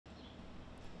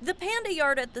The panda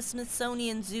yard at the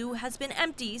Smithsonian Zoo has been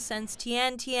empty since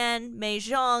Tiantian,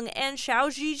 Meizhong, and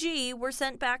Shaoxiji were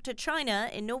sent back to China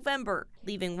in November,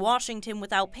 leaving Washington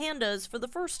without pandas for the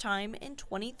first time in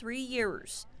 23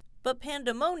 years. But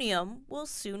Panda-monium will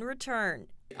soon return.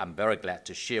 I'm very glad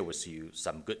to share with you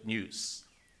some good news.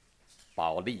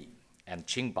 Bao Li and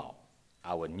Qing Bao,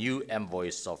 our new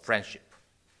envoys of friendship,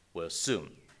 will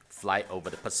soon fly over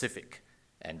the Pacific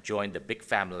and join the big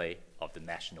family of the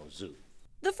National Zoo.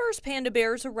 The first panda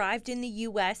bears arrived in the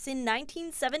U.S. in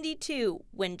 1972,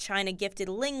 when China gifted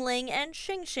Ling Ling and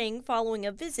Xing Xing following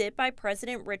a visit by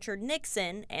President Richard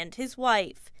Nixon and his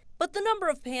wife. But the number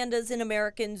of pandas in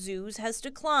American zoos has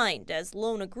declined as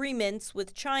loan agreements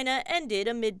with China ended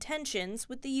amid tensions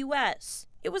with the U.S.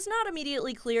 It was not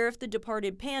immediately clear if the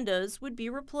departed pandas would be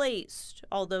replaced,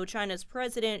 although China's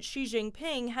President Xi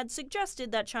Jinping had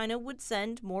suggested that China would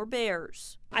send more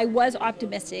bears. I was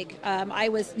optimistic. I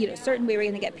was, certain we were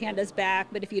going to get pandas back,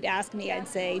 but if you'd asked me, I'd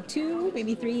say 2,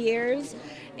 maybe 3 years.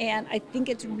 And I think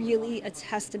it's really a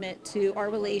testament to our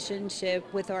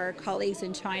relationship with our colleagues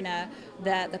in China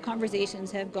that the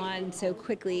conversations have gone so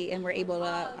quickly and we're able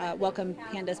to welcome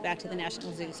pandas back to the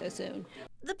National Zoo so soon.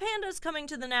 The pandas coming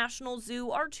to the National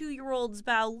Zoo are 2-year-olds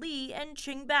Bao Li and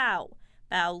Qing Bao.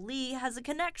 Bao Li has a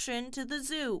connection to the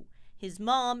zoo. His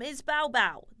mom is Bao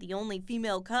Bao, the only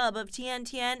female cub of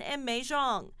Tiantian and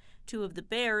Meizhong, 2 of the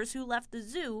bears who left the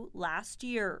zoo last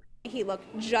year. He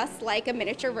looked just like a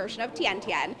miniature version of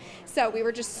Tiantian, so we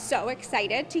were just so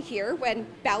excited to hear when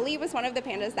Bao Li was one of the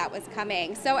pandas that was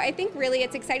coming. So I think really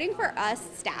it's exciting for us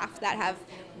staff that have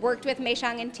worked with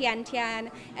Meizhong and Tiantian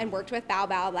and worked with Bao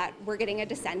Bao that we're getting a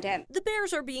descendant. The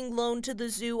bears are being loaned to the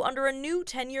zoo under a new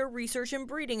 10-year research and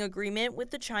breeding agreement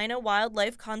with the China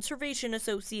Wildlife Conservation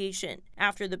Association.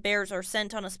 After the bears are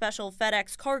sent on a special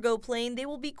FedEx cargo plane, they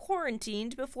will be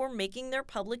quarantined before making their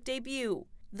public debut.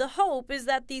 The hope is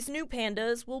that these new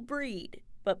pandas will breed,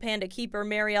 but panda keeper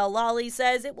Lali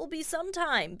says it will be some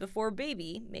time before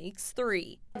baby makes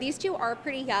 3. These 2 are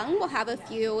pretty young. We'll have a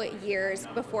few years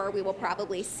before we will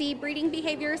probably see breeding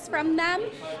behaviors from them,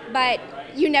 but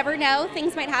you never know.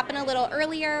 Things might happen a little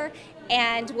earlier,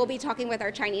 and we'll be talking with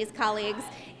our Chinese colleagues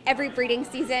every breeding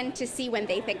season to see when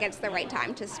they think it's the right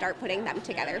time to start putting them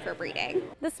together for breeding.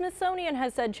 The Smithsonian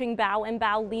has said Qing Bao and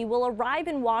Bao Li will arrive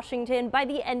in Washington by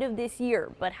the end of this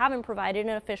year, but haven't provided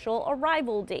an official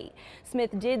arrival date.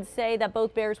 Smith did say that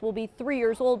both bears will be 3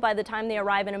 years old by the time they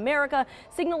arrive in America,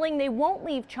 signaling they won't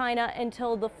leave China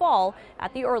until the fall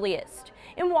at the earliest.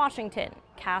 In Washington,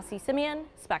 Cassie Simeon,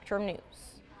 Spectrum News.